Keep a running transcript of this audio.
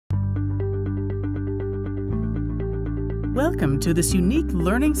Welcome to this unique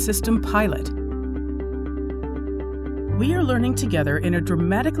learning system pilot. We are learning together in a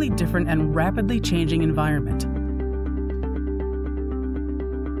dramatically different and rapidly changing environment.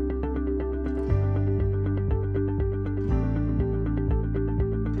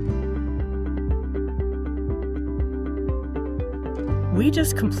 We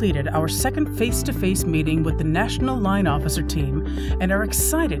just completed our second face-to-face meeting with the National Line Officer team and are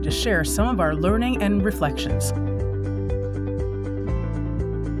excited to share some of our learning and reflections.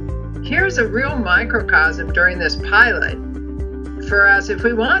 Here's a real microcosm during this pilot. For us, if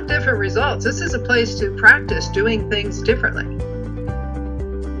we want different results, this is a place to practice doing things differently.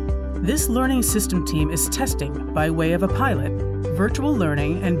 This learning system team is testing, by way of a pilot, virtual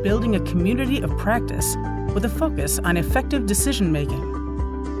learning and building a community of practice with a focus on effective decision-making.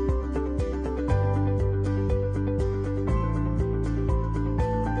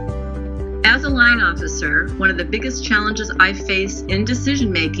 As a line officer, one of the biggest challenges I face in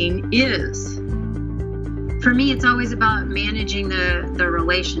decision-making is, for me, it's always about managing the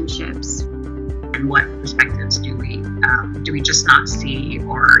relationships. And what perspectives do we just not see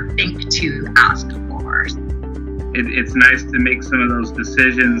or think to ask for? It's nice to make some of those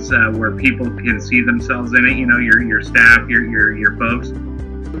decisions where people can see themselves in it. You know, your staff, your folks.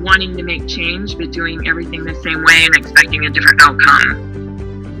 Wanting to make change, but doing everything the same way and expecting a different outcome.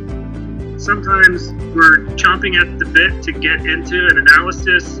 Sometimes we're chomping at the bit to get into an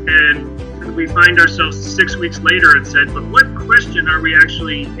analysis, and we find ourselves 6 weeks later and said, but what question are we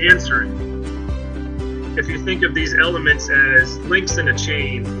actually answering? If you think of these elements as links in a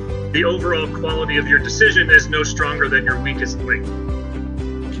chain, the overall quality of your decision is no stronger than your weakest link.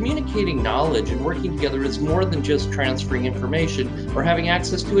 Communicating knowledge and working together is more than just transferring information or having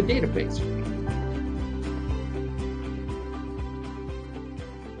access to a database.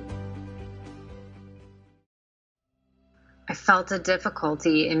 I felt a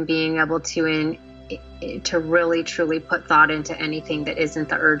difficulty in being able to really truly put thought into anything that isn't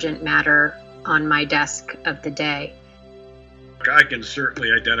the urgent matter on my desk of the day. I can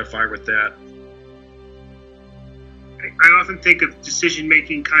certainly identify with that. I often think of decision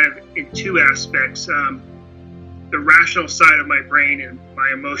making kind of in two aspects, the rational side of my brain and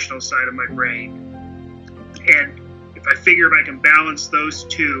my emotional side of my brain. And if I figure if I can balance those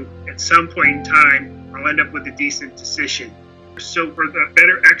two, at some point in time, I'll end up with a decent decision. So for the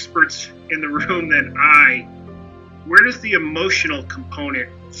better experts in the room than I, where does the emotional component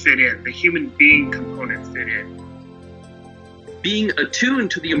fit in, the human being component fit in? Being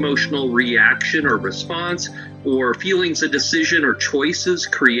attuned to the emotional reaction or response or feelings a decision or choices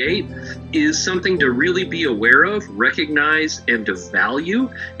create is something to really be aware of, recognize, and to value,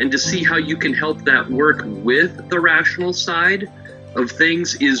 and to see how you can help that work with the rational side of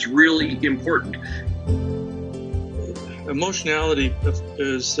things is really important. Emotionality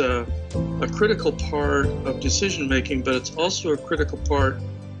is a critical part of decision making, but it's also a critical part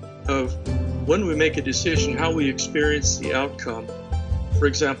of when we make a decision, how we experience the outcome. For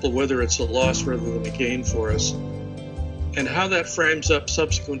example, whether it's a loss rather than a gain for us, and how that frames up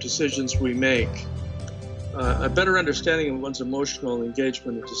subsequent decisions we make. A better understanding of one's emotional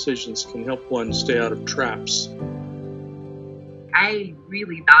engagement in decisions can help one stay out of traps. I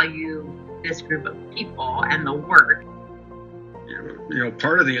really value this group of people and the work. You know,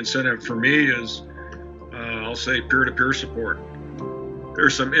 part of the incentive for me is, I'll say, peer-to-peer support.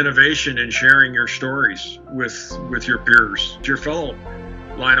 There's some innovation in sharing your stories with your peers. Your fellow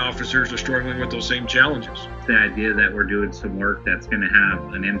line officers are struggling with those same challenges. The idea that we're doing some work that's going to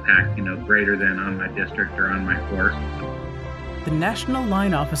have an impact, greater than on my district or on my force. The National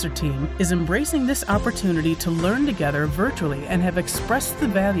Line Officer team is embracing this opportunity to learn together virtually and have expressed the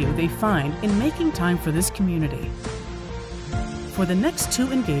value they find in making time for this community. For the next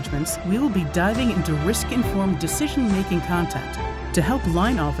 2 engagements, we will be diving into risk-informed decision-making content to help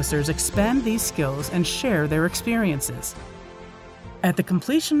line officers expand these skills and share their experiences. At the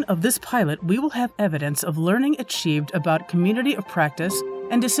completion of this pilot, we will have evidence of learning achieved about community of practice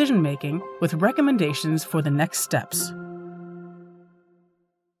and decision-making with recommendations for the next steps.